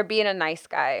daddy. You're being a nice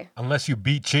guy. Unless you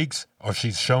beat cheeks or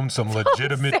she's shown some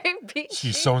legitimate,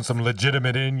 she's shown some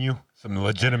legitimate in you, some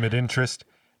legitimate interest,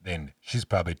 then she's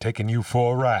probably taking you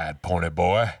for a ride, pony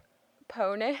boy.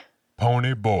 Pony.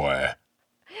 Pony boy.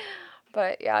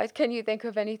 But yeah, can you think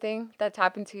of anything that's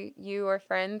happened to you or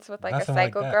friends with like Nothing a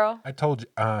psycho that. girl? I told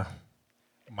you,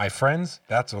 my friends,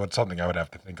 that's something I would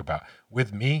have to think about.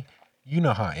 With me, you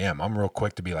know how I am. I'm real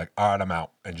quick to be like, all right, I'm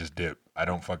out and just dip. I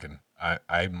don't fucking,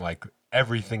 I'm like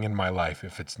everything in my life.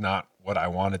 If it's not what I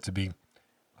want it to be,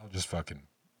 I'll just fucking,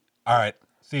 all right,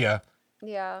 see ya.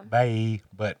 Yeah. Bye.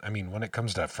 But I mean, when it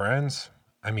comes to friends,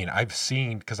 I mean, I've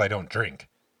seen, because I don't drink.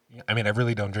 I mean, I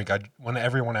really don't drink. When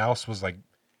everyone else was like,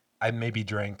 I maybe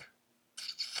drank,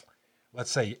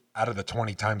 let's say out of the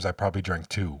 20 times I probably drank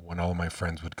 2 when all of my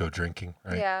friends would go drinking,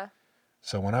 right? Yeah.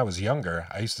 So when I was younger,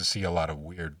 I used to see a lot of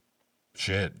weird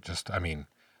shit. Just, I mean,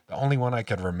 the only one I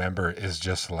could remember is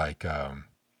just like, I'm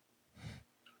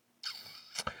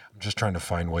just trying to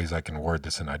find ways I can word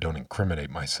this and I don't incriminate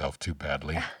myself too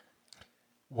badly.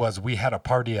 Was we had a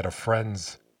party at a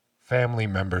friend's family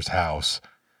member's house,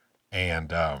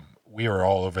 and we were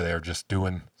all over there just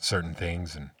doing certain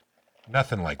things, and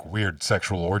nothing like weird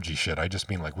sexual orgy shit. I just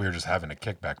mean like we were just having a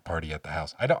kickback party at the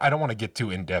house. I don't want to get too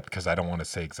in depth because I don't want to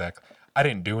say exactly. I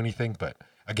didn't do anything, but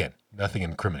again, nothing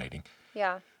incriminating.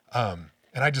 Yeah. And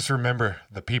I just remember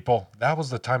the people. That was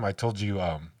the time I told you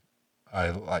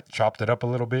I like chopped it up a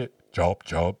little bit, chop,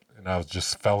 and I was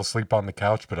just fell asleep on the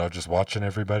couch, but I was just watching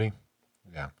everybody.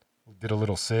 Yeah, did a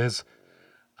little sizz,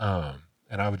 and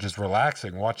I was just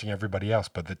relaxing, watching everybody else.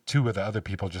 But the 2 of the other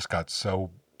people just got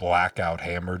so blackout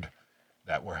hammered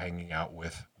that were hanging out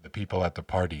with the people at the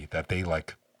party that they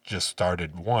like just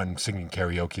started 1 singing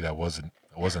karaoke that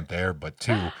wasn't there, but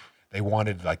 2 they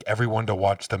wanted like everyone to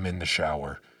watch them in the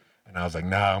shower, and I was like,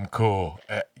 nah, I'm cool.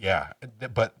 Yeah,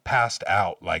 but passed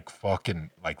out like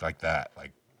fucking like that,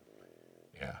 like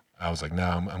yeah. I was like,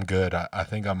 nah, I'm good. I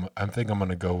think I'm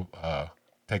gonna go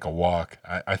take a walk.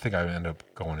 I think I ended up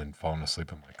going and falling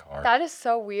asleep in my car. That is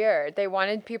so weird. They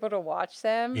wanted people to watch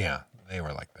them. Yeah, they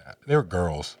were like that. They were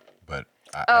girls, but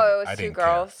it was I 2 didn't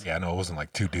girls. care. Yeah, no, it wasn't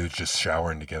like 2 dudes just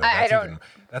showering together. I don't.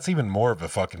 That's even more of a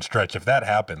fucking stretch. If that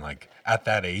happened, like at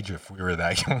that age, if we were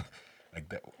that young, like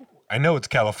that, I know it's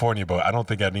California, but I don't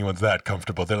think anyone's that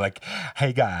comfortable. They're like,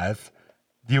 hey guys,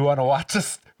 do you want to watch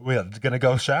us? We're gonna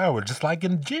go shower just like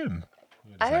in the gym.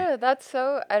 I don't know. That's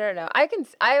so. I don't know.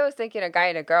 I was thinking a guy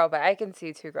and a girl, but I can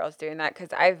see 2 girls doing that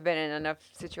because I've been in enough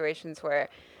situations where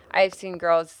I've seen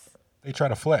girls. They try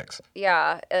to flex.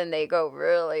 Yeah, and they go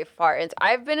really far. And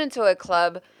I've been into a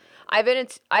club. I've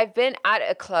been at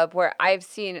a club where I've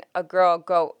seen a girl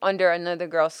go under another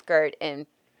girl's skirt and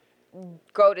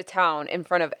go to town in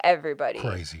front of everybody.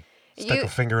 Crazy. Stick a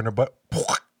finger in her butt.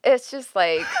 It's just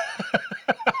like.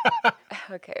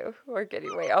 Okay, we're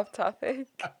getting way off topic.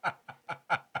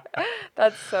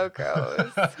 That's so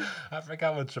gross. I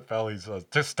forgot what Chappelle says.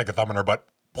 Just stick a thumb in her butt.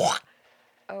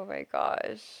 Oh my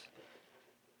gosh.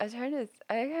 I can't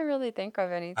really think of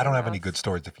anything. I don't have any good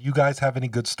stories. If you guys have any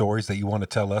good stories that you want to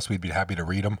tell us, we'd be happy to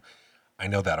read them. I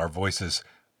know that our voices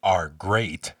are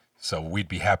great, So we'd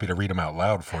be happy to read them out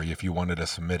loud for you if you wanted to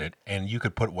submit it. And you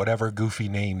could put whatever goofy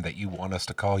name that you want us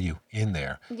to call you in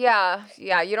there. Yeah,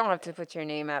 you don't have to put your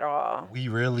name at all. We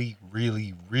really,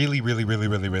 really, really, really, really,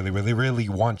 really, really, really, really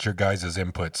want your guys'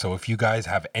 input. So if you guys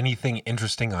have anything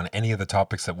interesting on any of the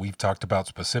topics that we've talked about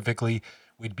specifically,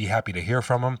 we'd be happy to hear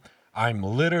from them. I'm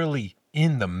literally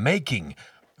in the making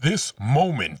this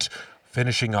moment,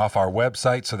 finishing off our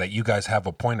website so that you guys have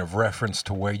a point of reference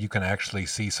to where you can actually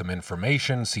see some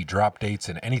information, see drop dates,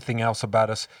 and anything else about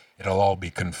us. It'll all be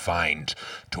confined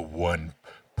to one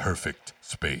perfect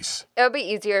space. It'll be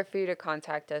easier for you to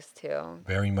contact us too.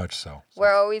 Very much so.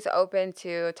 We're always open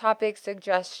to topic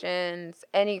suggestions,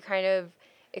 any kind of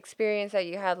experience that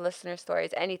you had, listener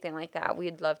stories, anything like that.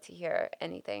 We'd love to hear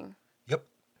anything. Yep.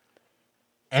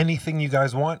 Anything you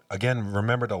guys want. Again,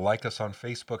 remember to like us on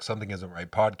Facebook, Something Isn't Right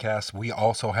Podcast. We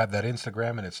also have that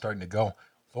Instagram, and it's starting to go.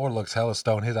 Thor looks hella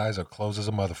stoned. His eyes are closed as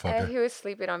a motherfucker. He was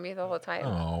sleeping on me the whole time.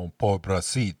 Oh,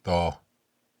 pobrecito.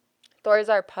 Thor's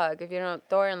our pug. If you don't,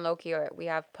 Thor and Loki we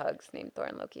have pugs named Thor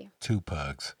and Loki. 2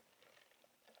 pugs.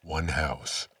 1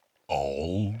 house.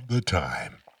 All the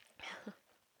time.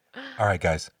 All right,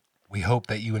 guys. We hope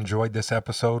that you enjoyed this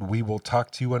episode. We will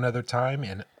talk to you another time,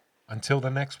 and until the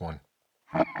next one.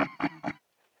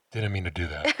 Didn't mean to do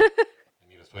that. I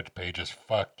need to switch pages.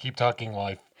 Fuck. Keep talking while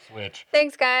I switch.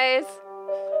 Thanks, guys.